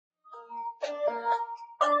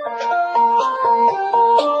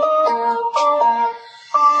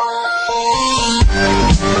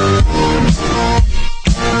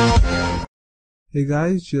Hey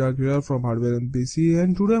guys, Chirag here from Hardware and PC,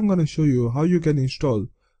 and today I'm gonna show you how you can install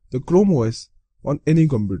the ChromeOs on any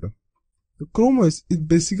computer. The ChromeOs is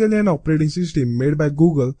basically an operating system made by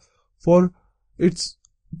Google for its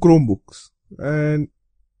Chromebooks, and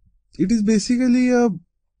it is basically a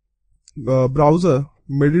browser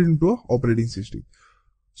made it into an operating system.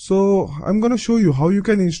 So I'm gonna show you how you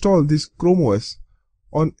can install this ChromeOs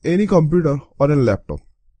on any computer or a laptop.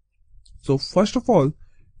 So first of all,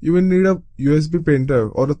 you will need a USB pen drive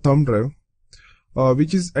or a thumb drive,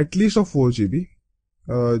 which is at least of 4 GB.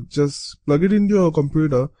 Just plug it into your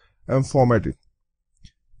computer and format it.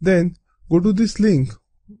 Then go to this link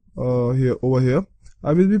over here.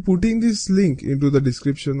 I will be putting this link into the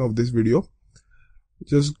description of this video.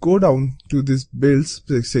 Just go down to this builds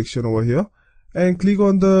section over here and click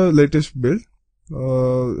on the latest build.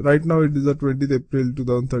 Right now it is the 20th April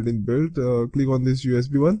 2013 build. Click on this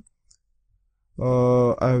USB one.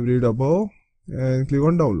 I have read above and click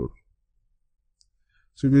on download.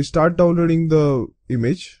 So we start downloading the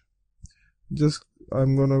image. Just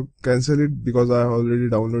I'm gonna cancel it because I have already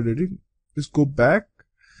downloaded it. Just go back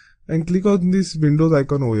and click on this Windows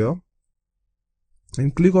icon over here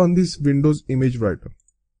and click on this Windows image writer,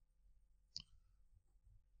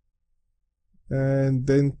 and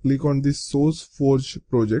then click on this SourceForge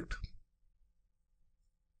project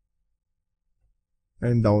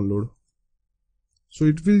and download. So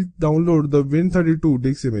it will download the Win32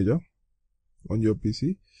 disk imager on your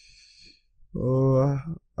PC.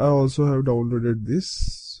 I also have downloaded this,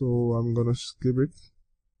 so I'm gonna skip it.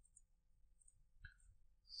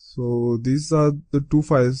 So these are the two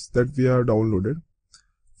files that we have downloaded.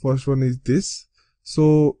 First one is this.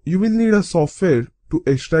 So you will need a software to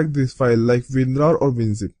extract this file like WinRAR or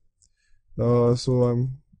WinZip. So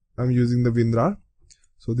I'm using the WinRAR.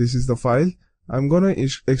 So this is the file. I'm gonna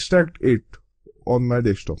extract it on my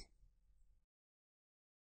desktop.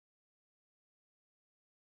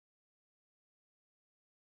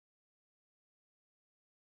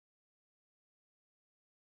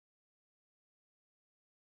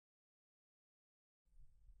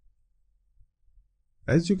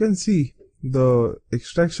 As you can see, the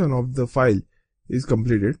extraction of the file is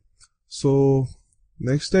completed. So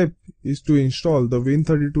next step is to install the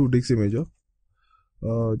Win32 disk imager.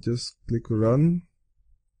 Just click run.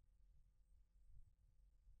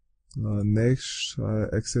 Next,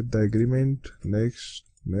 accept the agreement. Next,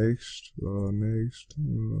 why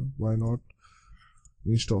not?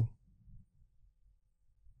 Install.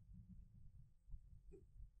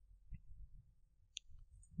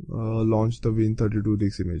 Launch the Win32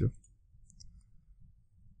 disk imager.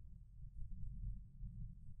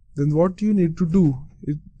 Then what you need to do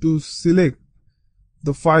is to select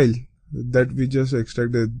the file that we just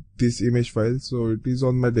extracted, this image file. So it is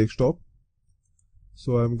on my desktop.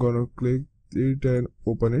 So I'm gonna click it and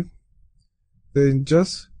open it. Then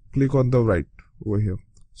just click on the right over here.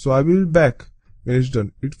 So I will be back when it's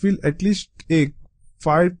done. It will at least take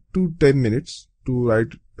 5 to 10 minutes to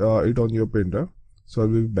write it on your printer. So I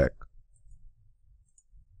will be back.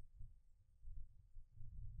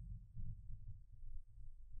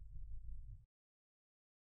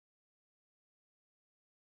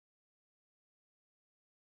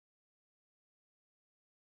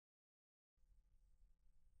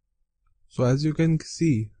 So as you can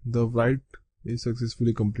see, the write is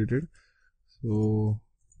successfully completed. So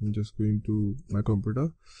I'm just going to my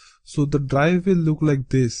computer. So the drive will look like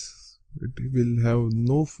this. It will have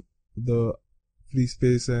no the free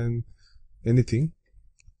space and anything.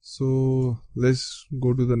 So let's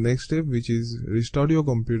go to the next step, which is restart your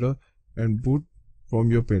computer and boot from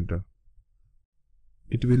your printer.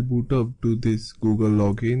 It will boot up to this Google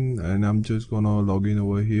login, and I'm just gonna log in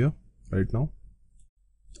over here right now.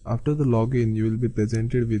 After the login, you will be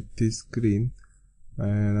presented with this screen,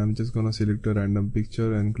 and I'm just gonna select a random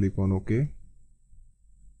picture and click on OK.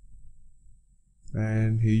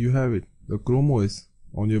 And here you have it, the ChromeOs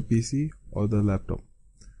on your PC or the laptop.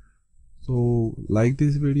 So like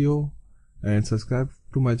this video and subscribe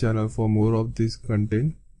to my channel for more of this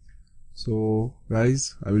content. So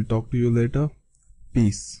guys, I will talk to you later.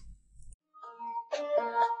 Peace.